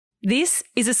This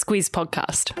is a Squiz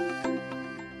podcast.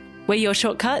 We're your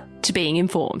shortcut to being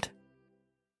informed.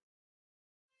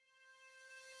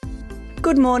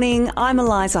 Good morning, I'm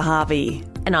Eliza Harvey.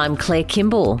 And I'm Claire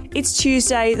Kimball. It's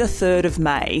Tuesday, the 3rd of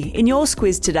May. In your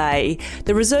Squiz today,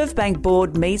 the Reserve Bank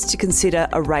Board meets to consider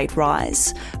a rate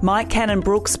rise. Mike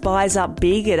Cannon-Brookes buys up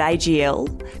big at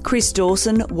AGL. Chris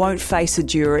Dawson won't face a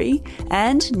jury.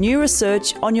 And new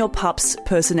research on your pup's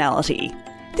personality.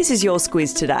 This is your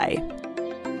Squiz today.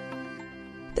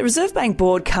 The Reserve Bank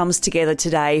Board comes together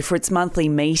today for its monthly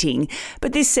meeting,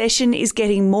 but this session is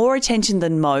getting more attention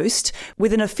than most,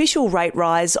 with an official rate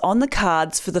rise on the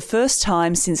cards for the first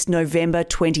time since November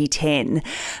 2010.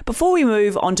 Before we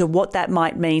move on to what that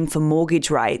might mean for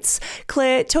mortgage rates,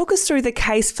 Claire, talk us through the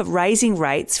case for raising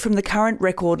rates from the current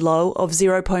record low of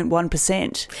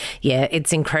 0.1%. Yeah,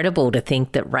 it's incredible to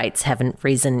think that rates haven't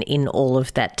risen in all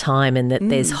of that time and that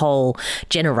there's whole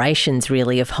generations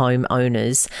really of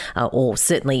homeowners or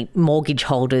certainly mortgage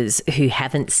holders who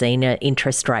haven't seen an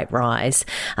interest rate rise.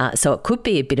 So it could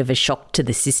be a bit of a shock to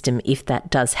the system if that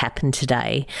does happen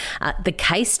today. The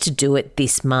case to do it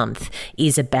this month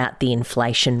is about the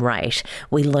inflation rate.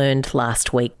 We learned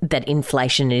last week that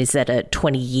inflation is at a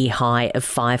 20-year high of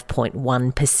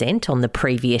 5.1% on the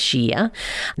previous year.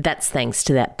 That's thanks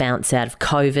to that bounce out of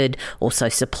COVID, also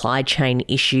supply chain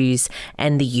issues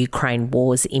and the Ukraine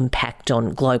war's impact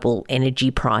on global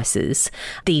energy prices.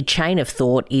 The chain of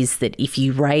thought is that if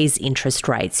you raise interest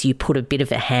rates, you put a bit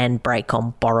of a handbrake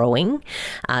on borrowing.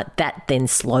 That then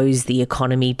slows the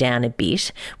economy down a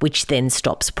bit, which then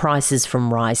stops prices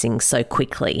from rising so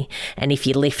quickly. And if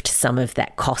you lift some of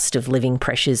that cost of living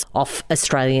pressures off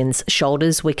Australians'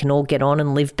 shoulders, we can all get on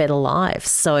and live better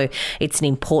lives. So it's an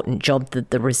important job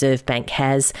that the Reserve Bank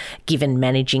has, given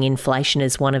managing inflation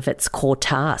as one of its core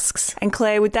tasks. And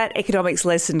Claire, with that economics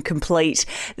lesson complete,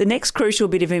 the next crucial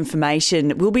bit of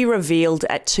information will be revealed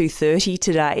at 2:30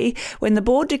 today when the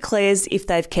board declares if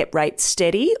they've kept rates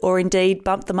steady or indeed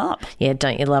bumped them up. Yeah,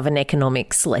 don't you love an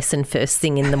economics lesson first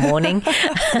thing in the morning?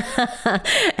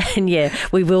 And yeah,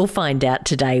 we will find out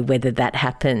today whether that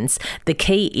happens. The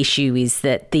key issue is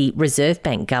that the Reserve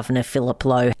Bank Governor, Philip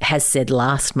Lowe, has said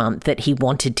last month that he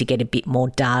wanted to get a bit more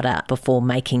data before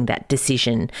making that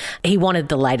decision. He wanted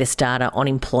the latest data on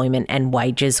employment and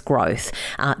wages growth.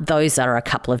 Those are a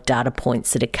couple of data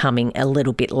points that are coming a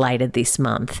little bit later this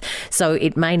month. So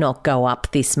it may not go up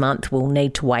this month. We'll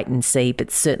need to wait and see. But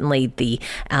certainly the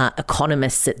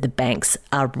economists at the banks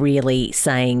are really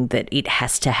saying that it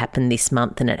has to happen this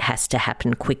month and it has to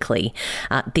happen quickly.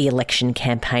 The election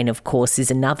campaign, of course, is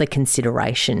another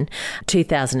consideration.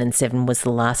 2007 was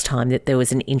the last time that there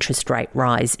was an interest rate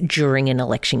rise during an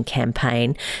election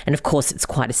campaign. And of course, it's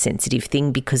quite a sensitive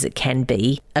thing because it can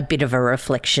be a bit of a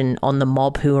reflection on the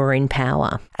mob who are in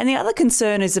power. And the other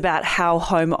concern is about how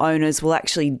homeowners will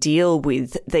actually deal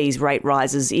with these rate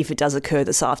rises if it does occur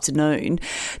this afternoon.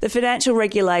 The financial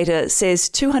regulator says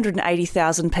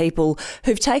 280,000 people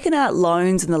who've taken out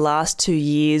loans in the last 2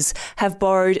 years have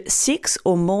borrowed 6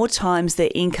 or more times their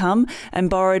income and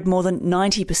borrowed more than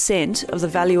 90% of the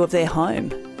value of their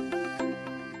home.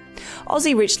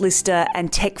 Aussie rich lister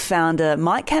and tech founder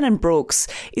Mike Cannon-Brookes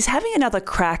is having another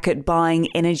crack at buying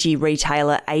energy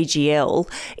retailer AGL.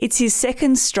 It's his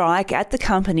second strike at the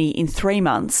company in 3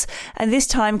 months, and this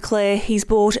time, Claire, he's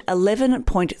bought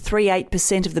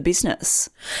 11.38% of the business.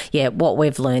 Yeah, what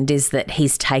we've learned is that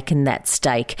he's taken that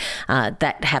stake.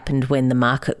 That happened when the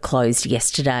market closed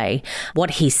yesterday.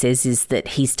 What he says is that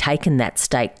he's taken that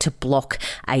stake to block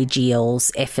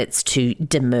AGL's efforts to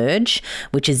demerge,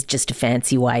 which is just a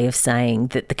fancy way of saying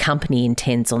that the company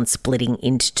intends on splitting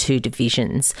into 2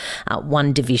 divisions.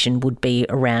 One division would be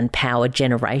around power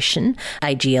generation.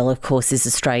 AGL, of course, is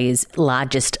Australia's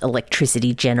largest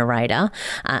electricity generator.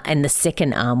 And the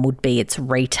second arm would be its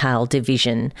retail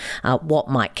division. What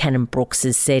Mike Cannon-Brookes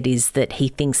has said is that he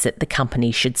thinks that the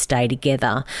company should stay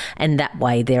together. And that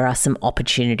way there are some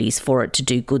opportunities for it to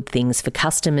do good things for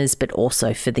customers, but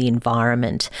also for the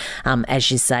environment.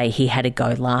 As you say, he had a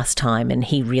go last time and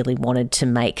he really wanted to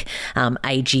make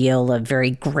AGL a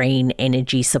very green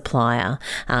energy supplier.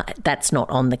 That's not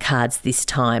on the cards this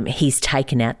time. He's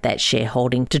taken out that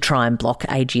shareholding to try and block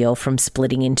AGL from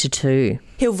splitting into 2.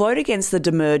 He'll vote against the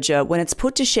demerger when it's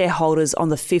put to shareholders on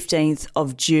the 15th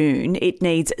of June. It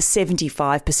needs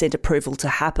 75% approval to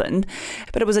happen.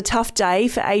 But it was a tough day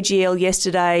for AGL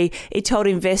yesterday. It told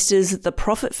investors that the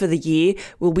profit for the year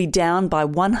will be down by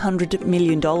 $100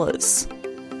 million.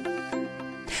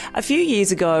 A few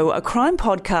years ago, a crime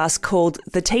podcast called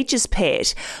The Teacher's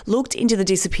Pet looked into the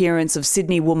disappearance of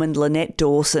Sydney woman Lynette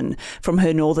Dawson from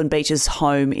her Northern Beaches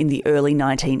home in the early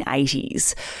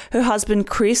 1980s. Her husband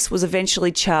Chris was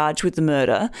eventually charged with the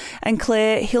murder, and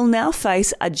Claire, he'll now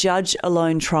face a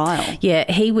judge-alone trial.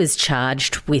 Yeah, he was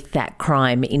charged with that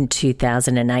crime in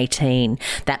 2018.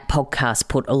 That podcast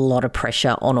put a lot of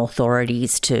pressure on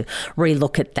authorities to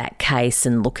relook at that case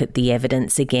and look at the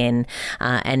evidence again,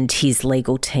 and his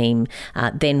legal team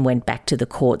then went back to the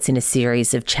courts in a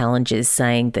series of challenges,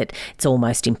 saying that it's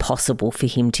almost impossible for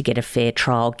him to get a fair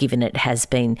trial, given it has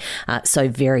been so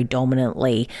very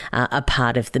dominantly a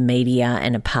part of the media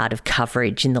and a part of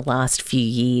coverage in the last few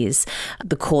years.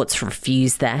 The courts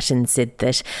refused that and said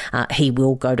that he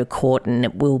will go to court and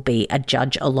it will be a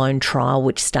judge-alone trial,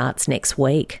 which starts next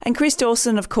week. And Chris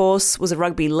Dawson, of course, was a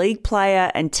rugby league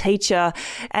player and teacher,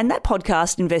 and that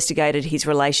podcast investigated his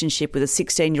relationship with a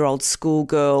 16-year-old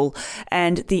schoolgirl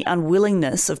and the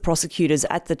unwillingness of prosecutors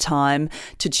at the time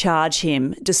to charge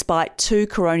him, despite two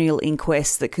coronial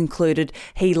inquests that concluded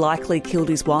he likely killed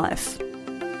his wife.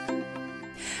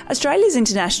 Australia's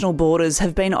international borders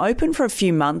have been open for a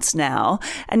few months now,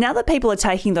 and now that people are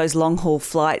taking those long-haul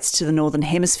flights to the Northern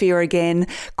Hemisphere again,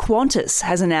 Qantas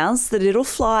has announced that it'll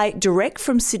fly direct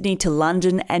from Sydney to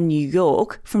London and New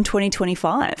York from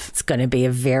 2025. It's going to be a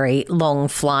very long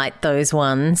flight, those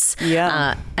ones.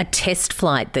 Yeah. A test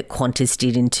flight that Qantas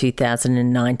did in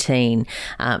 2019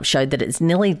 showed that it's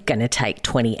nearly going to take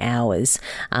 20 hours.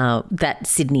 That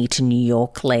Sydney to New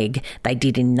York leg they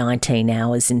did in 19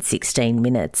 hours and 16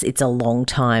 minutes. It's a long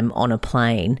time on a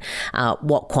plane.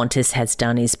 What Qantas has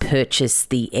done is purchase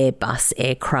the Airbus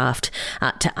aircraft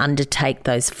to undertake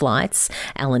those flights.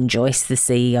 Alan Joyce, the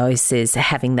CEO, says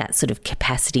having that sort of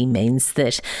capacity means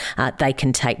that they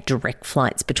can take direct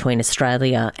flights between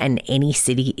Australia and any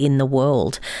city in the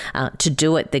world. To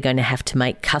do it, they're going to have to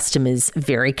make customers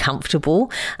very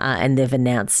comfortable, and they've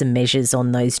announced some measures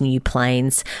on those new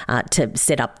planes to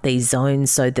set up these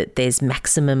zones so that there's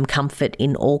maximum comfort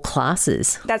in all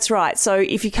classes. That's right. So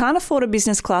if you can't afford a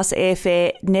business class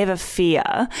airfare, never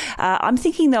fear. I'm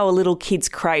thinking, though, a little kids'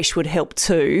 creche would help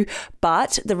too,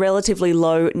 but the relatively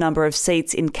low number of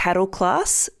seats in cattle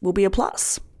class will be a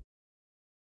plus.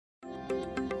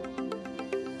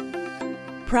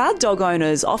 Proud dog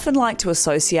owners often like to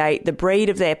associate the breed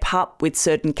of their pup with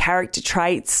certain character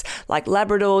traits, like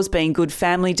Labradors being good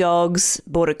family dogs,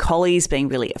 Border Collies being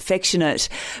really affectionate.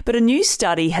 But a new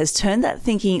study has turned that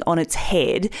thinking on its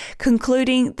head,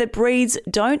 concluding that breeds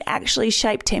don't actually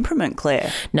shape temperament,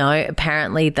 Claire. No,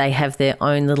 apparently they have their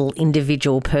own little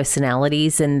individual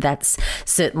personalities, and that's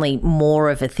certainly more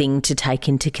of a thing to take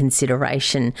into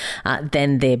consideration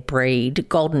than their breed.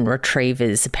 Golden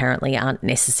Retrievers apparently aren't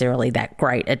necessarily that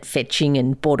great at fetching,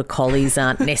 and Border Collies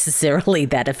aren't necessarily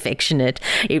that affectionate.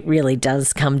 It really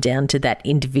does come down to that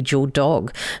individual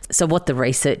dog. So what the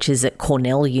researchers at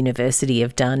Cornell University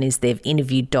have done is they've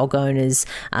interviewed dog owners,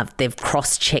 they've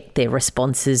cross-checked their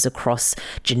responses across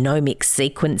genomic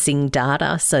sequencing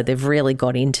data, so they've really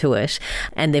got into it,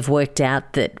 and they've worked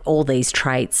out that all these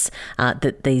traits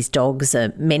that these dogs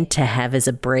are meant to have as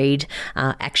a breed,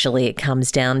 actually it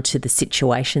comes down to the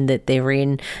situation that they're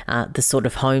in, the sort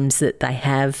of homes that they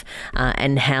have,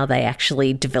 and how they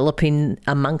actually develop in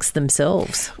amongst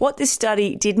themselves. What this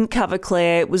study didn't cover,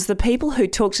 Claire, was the people who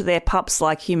talk to their pups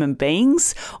like human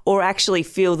beings or actually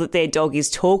feel that their dog is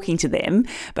talking to them.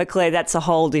 But Claire, that's a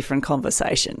whole different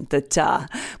conversation that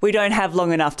we don't have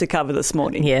long enough to cover this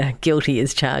morning. Yeah, guilty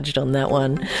is charged on that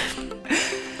one.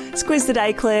 Squiz the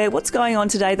day, Claire. What's going on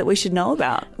today that we should know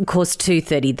about? Of course,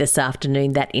 2:30 this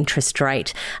afternoon, that interest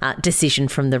rate decision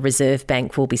from the Reserve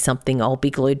Bank will be something I'll be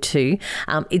glued to.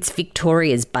 It's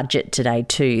Victoria's budget today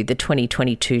too. The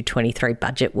 2022-23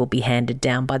 budget will be handed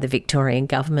down by the Victorian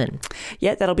government.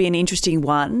 Yeah, that'll be an interesting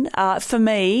one. For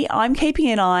me, I'm keeping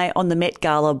an eye on the Met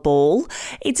Gala ball.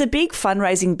 It's a big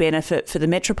fundraising benefit for the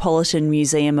Metropolitan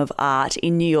Museum of Art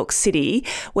in New York City,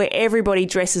 where everybody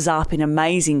dresses up in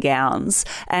amazing gowns.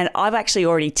 And I've actually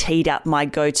already teed up my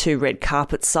go-to red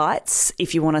carpet sites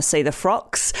if you want to see the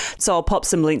frocks. So I'll pop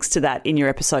some links to that in your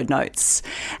episode notes.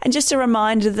 And just a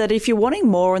reminder that if you're wanting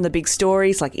more on the big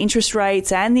stories like interest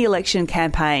rates and the election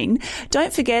campaign,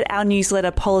 don't forget our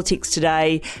newsletter Politics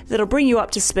Today that'll bring you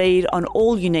up to speed on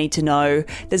all you need to know.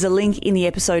 There's a link in the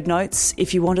episode notes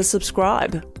if you want to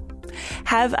subscribe.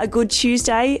 Have a good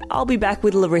Tuesday. I'll be back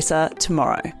with Larissa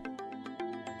tomorrow.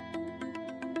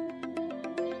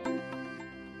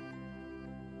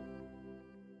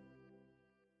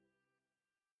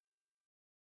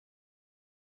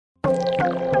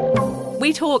 We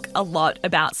We talk a lot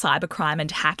about cybercrime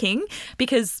and hacking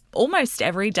because almost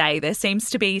every day there seems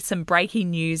to be some breaking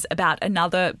news about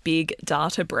another big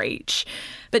data breach.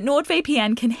 But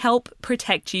NordVPN can help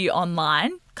protect you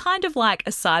online, kind of like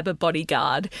a cyber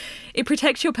bodyguard. It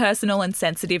protects your personal and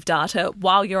sensitive data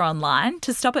while you're online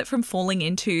to stop it from falling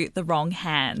into the wrong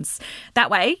hands. That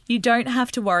way, you don't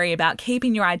have to worry about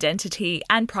keeping your identity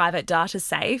and private data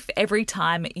safe every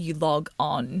time you log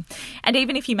on. And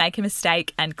even if you make a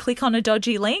mistake and click on a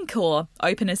dodgy link or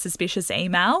open a suspicious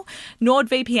email,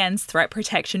 NordVPN's threat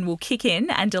protection will kick in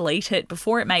and delete it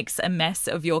before it makes a mess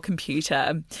of your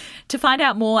computer. To find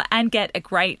out more and get a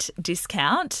great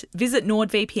discount, visit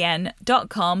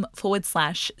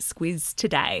nordvpn.com/squiz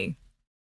today.